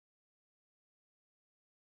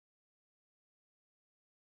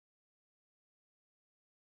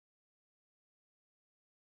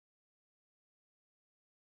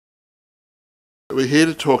We're here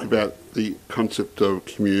to talk about the concept of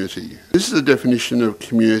community. This is a definition of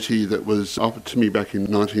community that was offered to me back in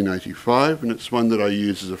 1985, and it's one that I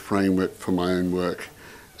use as a framework for my own work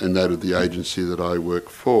and that of the agency that I work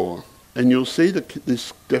for. And you'll see that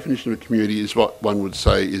this definition of community is what one would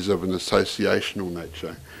say is of an associational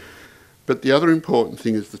nature. But the other important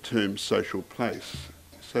thing is the term social place.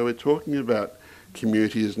 So we're talking about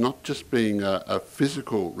community as not just being a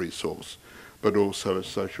physical resource, but also a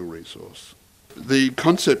social resource. The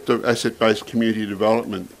concept of asset-based community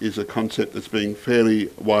development is a concept that's being fairly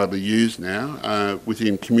widely used now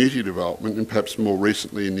within community development and perhaps more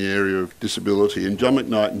recently in the area of disability. And John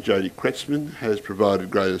McKnight and Jody Kretzmann has provided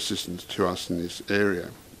great assistance to us in this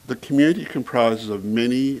area. The community comprises of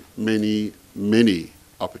many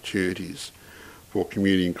opportunities for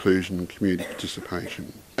community inclusion and community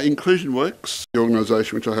participation. Inclusion Works, the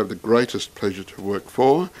organisation which I have the greatest pleasure to work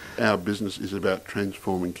for, our business is about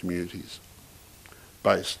transforming communities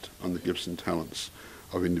based on the gifts and talents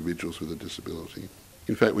of individuals with a disability.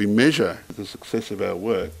 In fact, we measure the success of our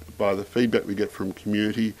work by the feedback we get from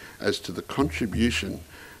community as to the contribution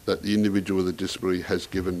that the individual with a disability has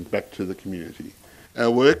given back to the community. Our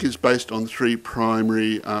work is based on three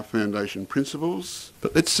primary foundation principles,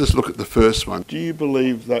 but let's just look at the first one. Do you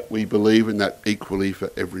believe that we believe in that equally for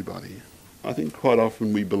everybody? I think quite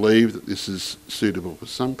often we believe that this is suitable for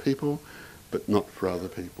some people, but not for other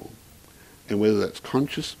people. And whether that's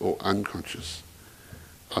conscious or unconscious,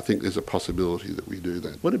 I think there's a possibility that we do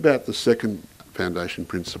that. What about the second foundation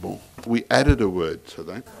principle? We added a word to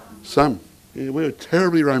that. Some. Yeah, we were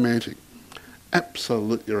terribly romantic,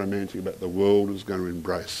 absolutely romantic about the world was going to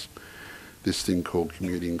embrace this thing called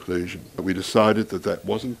community inclusion. But we decided that that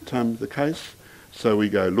wasn't the case, so we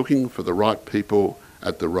go looking for the right people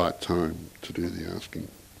at the right time to do the asking.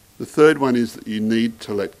 The third one is that you need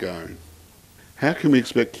to let go. How can we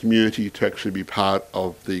expect community to actually be part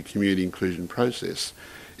of the community inclusion process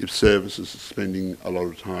if services are spending a lot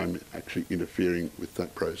of time actually interfering with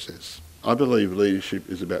that process? I believe leadership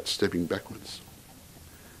is about stepping backwards,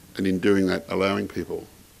 and in doing that, allowing people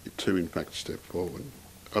to in fact step forward.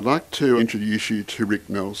 I'd like to introduce you to Ric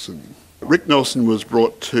Nelson. Ric Nelson was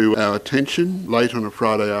brought to our attention late on a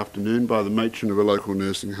Friday afternoon by the matron of a local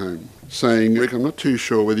nursing home, saying, "Ric, I'm not too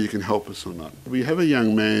sure whether you can help us or not. We have a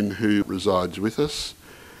young man who resides with us.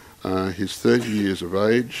 He's 30 years of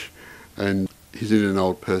age and he's in an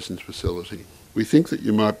old person's facility. We think that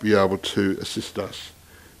you might be able to assist us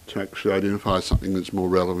to actually identify something that's more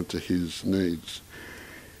relevant to his needs.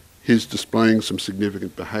 He's displaying some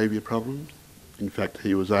significant behaviour problems. In fact,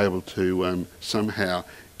 he was able to somehow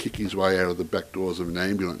kick his way out of the back doors of an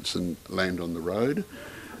ambulance and land on the road.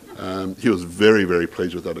 He was very, very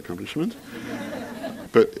pleased with that accomplishment.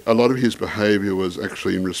 But a lot of his behaviour was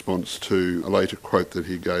actually in response to a later quote that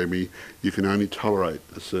he gave me, "You can only tolerate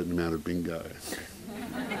a certain amount of bingo."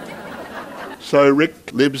 So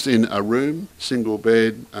Ric lives in a room, single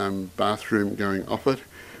bed, bathroom going off it,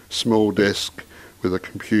 small desk with a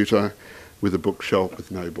computer, with a bookshelf with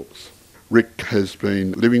no books. Ric has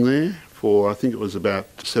been living there for, I think it was about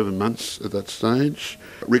 7 months at that stage.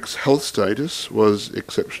 Ric's health status was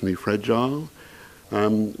exceptionally fragile.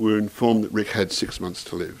 We were informed that Ric had 6 months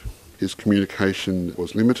to live. His communication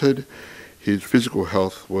was limited. His physical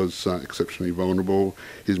health was exceptionally vulnerable.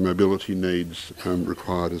 His mobility needs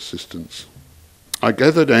required assistance. I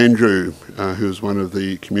gathered Andrew, who was one of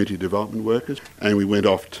the community development workers, and we went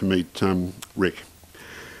off to meet Ric.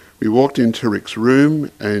 We walked into Ric's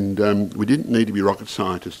room, and we didn't need to be rocket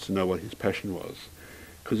scientists to know what his passion was,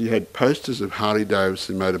 because he had posters of Harley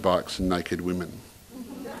Davidson motorbikes and naked women.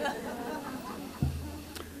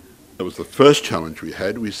 That was the first challenge we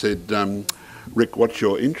had. We said, "Ric, what's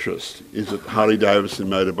your interest? Is it Harley Davidson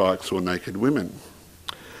motorbikes or naked women?"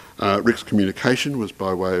 Ric's communication was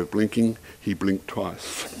by way of blinking. He blinked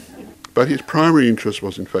twice. But his primary interest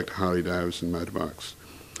was in fact Harley Davidson motorbikes.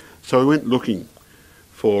 So we went looking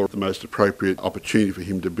for the most appropriate opportunity for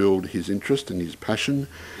him to build his interest and his passion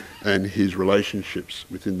and his relationships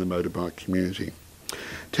within the motorbike community.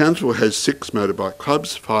 Townsville has 6 motorbike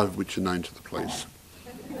clubs, 5 of which are known to the police.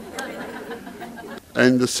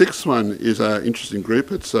 And the 6th one is an interesting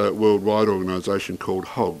group. It's a worldwide organisation called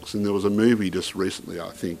HOGS, and there was a movie just recently,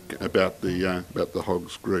 I think, about the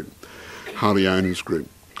HOGS group, Harley Owners Group.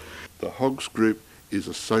 The HOGS group is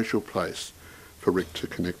a social place for Ric to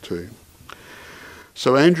connect to.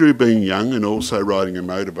 So Andrew, being young and also riding a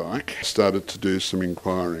motorbike, started to do some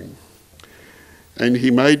inquiring. And he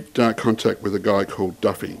made contact with a guy called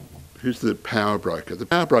Duffy, who's the power broker. The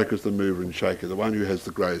power broker is the mover and shaker, the one who has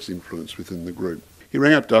the greatest influence within the group. He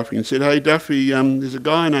rang up Duffy and said, "Hey Duffy, there's a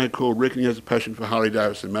guy I know called Ric and he has a passion for Harley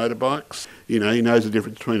Davidson motorbikes. You know, he knows the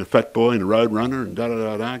difference between a fat boy and a road runner and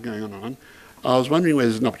da-da-da-da, going on and on. I was wondering whether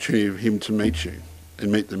there's an opportunity for him to meet you and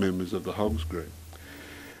meet the members of the Hogs group."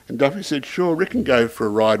 And Duffy said, "Sure, Ric can go for a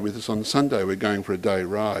ride with us on Sunday. We're going for a day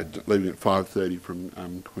ride, leaving at 5:30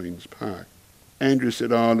 from Queen's Park." Andrew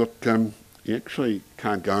said, "Oh, look, he actually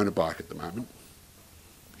can't go on a bike at the moment.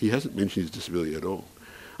 He hasn't mentioned his disability at all."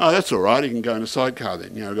 "Oh, that's all right. He can go in a sidecar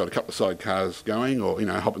then. You know, we've got a couple of sidecars going, or, you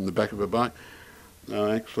know, hop in the back of a bike."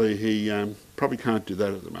 "No, actually, he probably can't do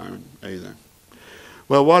that at the moment either."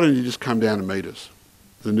 "Well, why don't you just come down and meet us?"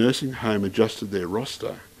 The nursing home adjusted their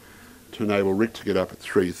roster to enable Ric to get up at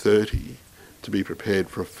 3:30 to be prepared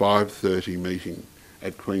for a 5:30 meeting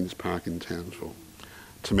at Queen's Park in Townsville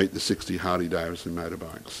to meet the 60 Harley Davidson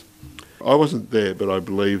motorbikes. I wasn't there, but I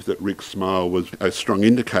believe that Ric's smile was a strong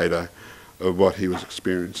indicator of what he was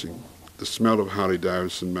experiencing. The smell of Harley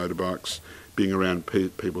Davidson motorbikes, being around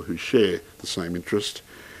people who share the same interest,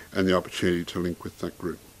 and the opportunity to link with that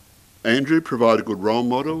group. Andrew provided a good role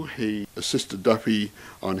model. He assisted Duffy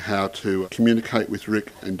on how to communicate with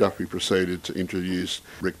Ric, and Duffy proceeded to introduce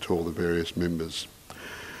Ric to all the various members.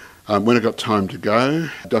 When it got time to go,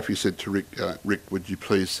 Duffy said to Ric, "Ric, would you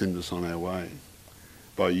please send us on our way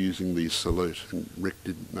by using the salute?" And Ric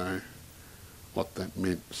didn't know what that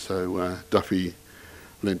meant. So Duffy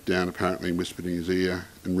leant down apparently and whispered in his ear,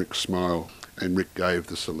 and Ric smiled, and Ric gave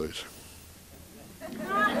the salute.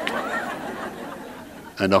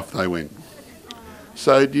 And off they went.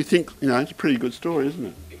 So do you think, you know, it's a pretty good story, isn't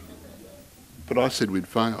it? But I said we'd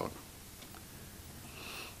failed.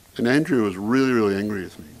 And Andrew was really, really angry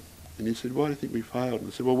with me. And he said, "Why do you think we failed?"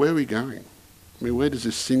 And I said, "Well, where are we going? I mean, where does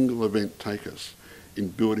this single event take us in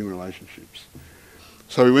building relationships?"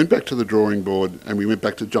 So we went back to the drawing board, and we went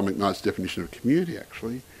back to John McKnight's definition of community,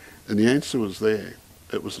 actually. And the answer was there.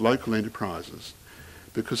 It was local enterprises.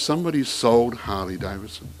 Because somebody sold Harley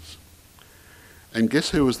Davidsons. And guess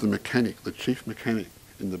who was the mechanic, the chief mechanic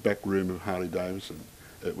in the back room of Harley Davidson?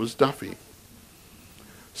 It was Duffy.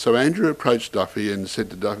 So Andrew approached Duffy and said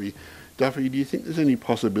to Duffy, "Duffy, do you think there's any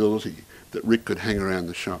possibility that Ric could hang around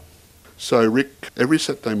the shop?" So Ric, every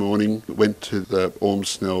Saturday morning, went to the Orm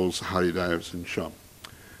Snell's Harley Davidson shop.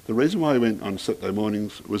 The reason why he went on Saturday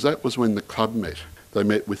mornings was that was when the club met. They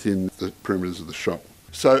met within the perimeters of the shop.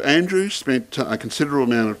 So Andrew spent a considerable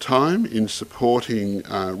amount of time in supporting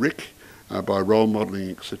Ric by role modelling,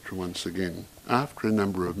 etc. once again. After a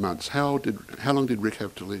number of months, how long did Ric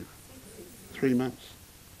have to live? 3 months.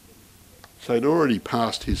 So he'd already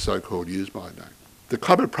passed his so-called use-by date. The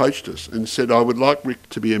club approached us and said, "I would like Ric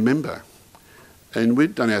to be a member." And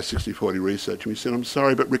we'd done our 60-40 research, and we said, "I'm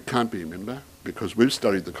sorry, but Ric can't be a member because we've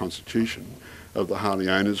studied the constitution of the Harley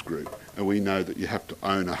Owners Group, and we know that you have to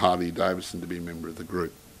own a Harley Davidson to be a member of the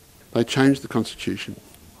group." They changed the constitution.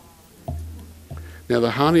 Now,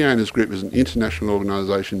 the Harley Owners Group is an international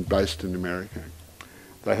organisation based in America.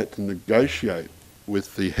 They had to negotiate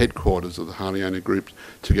with the headquarters of the Harley Owner Group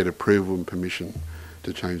to get approval and permission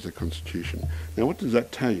to change the constitution. Now, what does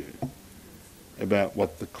that tell you about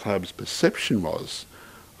what the club's perception was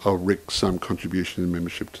of Ric's contribution and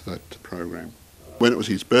membership to that program? When it was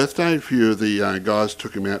his birthday, a few of the guys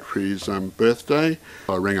took him out for his birthday.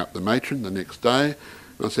 I rang up the matron the next day,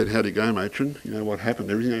 and I said, "How'd it go, matron? You know, what happened?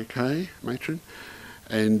 Everything okay, matron?"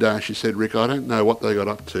 And she said, "Ric, I don't know what they got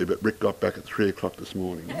up to, but Ric got back at 3 o'clock this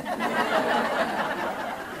morning."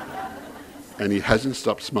 And he hasn't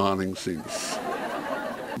stopped smiling since.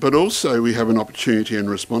 But also we have an opportunity and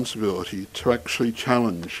responsibility to actually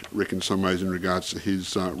challenge Ric in some ways in regards to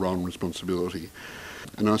his role and responsibility.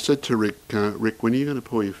 And I said to Ric, "Ric, when are you going to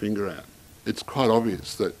pull your finger out? It's quite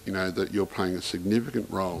obvious that, you know, that you're playing a significant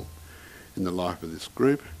role in the life of this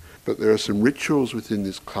group. But there are some rituals within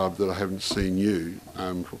this club that I haven't seen you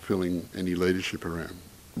fulfilling any leadership around.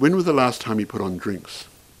 When was the last time you put on drinks?"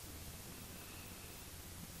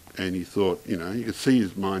 And he thought, you know, you could see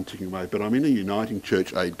his mind ticking away, "But I'm in a Uniting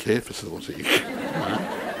Church Aid Care facility."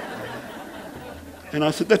 And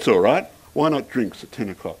I said, "That's all right. Why not drinks at 10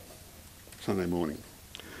 o'clock Sunday morning?"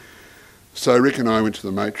 So Ric and I went to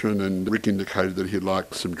the matron, and Ric indicated that he'd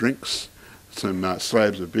like some drinks, some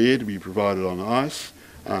slabs of beer to be provided on ice,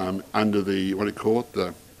 under the, what do you call it,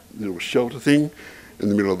 the little shelter thing in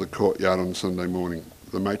the middle of the courtyard on Sunday morning.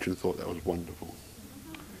 The matron thought that was wonderful.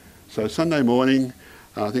 So Sunday morning,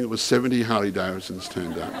 I think it was 70 Harley Davidsons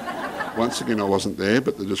turned up. Once again, I wasn't there,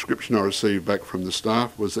 but the description I received back from the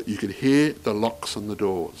staff was that you could hear the locks on the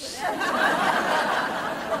doors.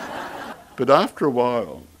 But after a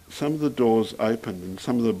while, some of the doors opened and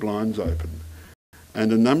some of the blinds opened,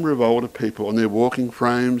 and a number of older people on their walking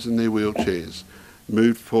frames and their wheelchairs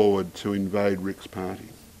moved forward to invade Ric's party.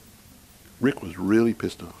 Ric was really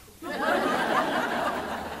pissed off.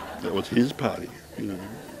 That was his party, you know.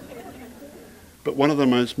 But one of the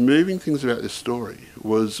most moving things about this story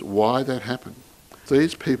was why that happened.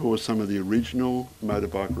 These people were some of the original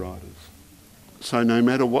motorbike riders. So no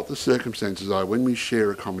matter what the circumstances are, when we share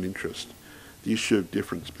a common interest, the issue of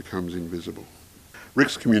difference becomes invisible.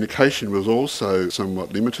 Ric's communication was also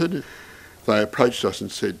somewhat limited. They approached us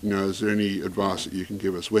and said, is there any advice that you can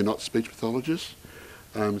give us? We're not speech pathologists,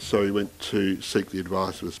 so we went to seek the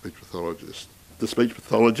advice of a speech pathologist. The speech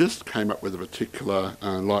pathologist came up with a particular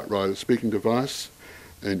light rider speaking device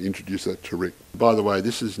and introduced that to Ric. By the way,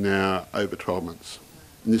 this is now over 12 months.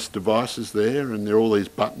 And this device is there, and there are all these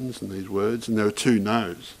buttons and these words, and there are 2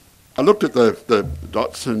 no's. I looked at the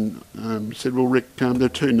dots and said, well, Ric, there are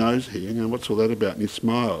 2 no's here, what's all that about? And he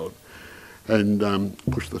smiled and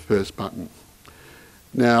pushed the first button.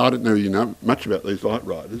 Now, I don't know much about these light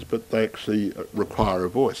riders, but they actually require a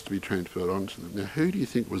voice to be transferred onto them. Now, who do you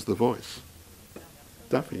think was the voice?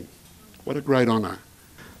 Duffy. What a great honour.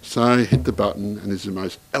 So he hit the button, and there's the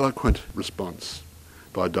most eloquent response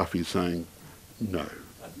by Duffy saying, no.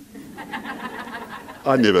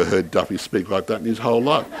 I never heard Duffy speak like that in his whole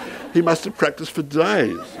life. He must have practiced for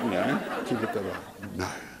days, to get that right. No.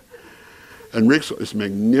 And Ric's got this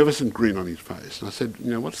magnificent grin on his face. And I said,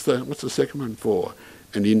 what's the second one for?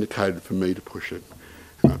 And he indicated for me to push it.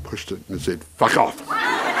 And I pushed it and it said, fuck off.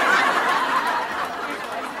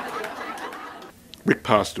 Ric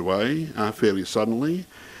passed away fairly suddenly.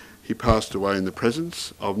 He passed away in the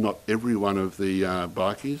presence of not every one of the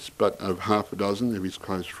bikies, but of half a dozen of his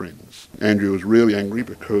close friends. Andrew was really angry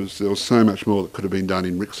because there was so much more that could have been done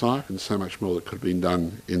in Ric's life and so much more that could have been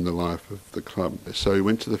done in the life of the club. So he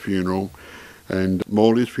went to the funeral, and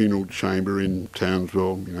Morley's funeral chamber in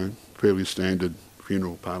Townsville, fairly standard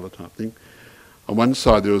funeral parlour type thing. On one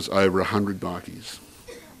side there was over 100 bikies,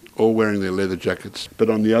 all wearing their leather jackets, but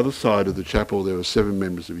on the other side of the chapel there were 7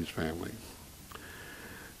 members of his family.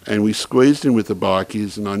 And we squeezed in with the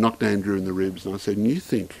bikies, and I knocked Andrew in the ribs, and I said, and you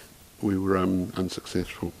think we were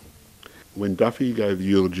unsuccessful? When Duffy gave the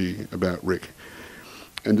eulogy about Ric,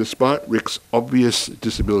 and despite Ric's obvious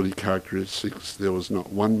disability characteristics, there was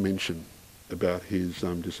not one mention about his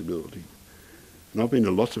disability. And I've been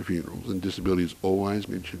to lots of funerals, and disability is always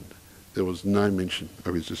mentioned. There was no mention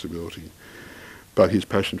of his disability. But his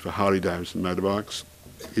passion for Harley-Davidson motorbikes,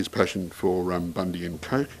 his passion for Bundy and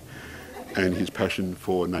Coke, and his passion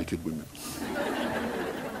for naked women.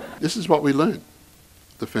 This is what we learned.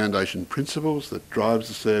 The foundation principles that drives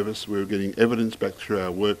the service. We were getting evidence back through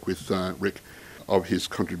our work with Ric of his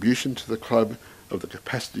contribution to the club, of the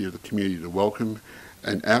capacity of the community to welcome,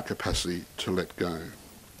 and our capacity to let go.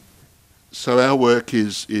 So our work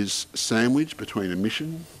is sandwiched between a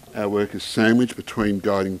mission. Our work is sandwiched between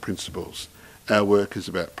guiding principles. Our work is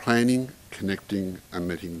about planning, connecting, and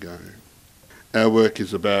letting go. Our work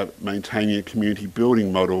is about maintaining a community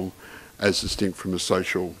building model as distinct from a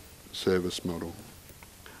social service model.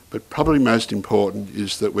 But probably most important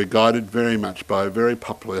is that we're guided very much by a very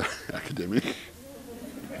popular academic.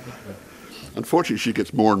 Unfortunately, she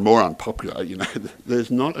gets more and more unpopular,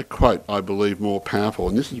 There's not a quote, I believe, more powerful,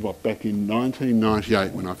 and this is what back in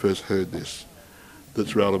 1998 when I first heard this,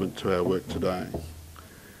 that's relevant to our work today.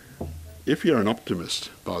 If you're an optimist,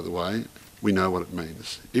 by the way, we know what it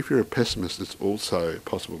means. If you're a pessimist, it's also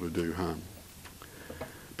possible to do harm.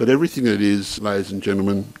 But everything that is, ladies and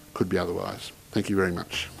gentlemen, could be otherwise. Thank you very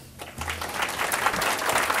much.